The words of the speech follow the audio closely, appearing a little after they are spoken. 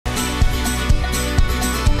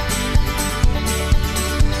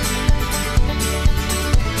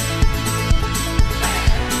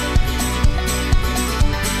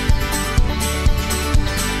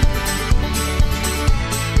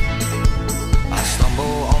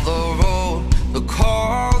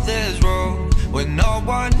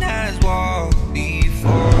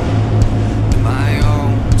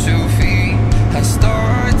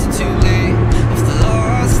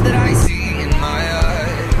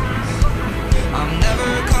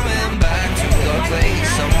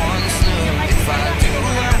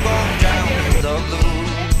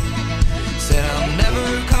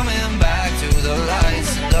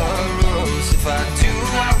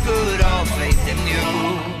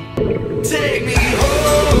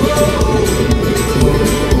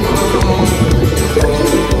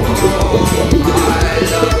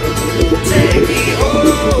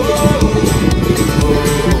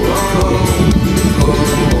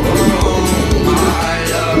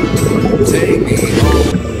take me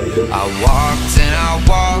home. I walked and I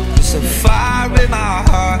walked, was a fire in my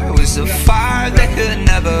heart, was a fire that could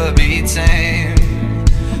never be tamed.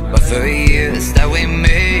 But for the years that we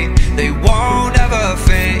made,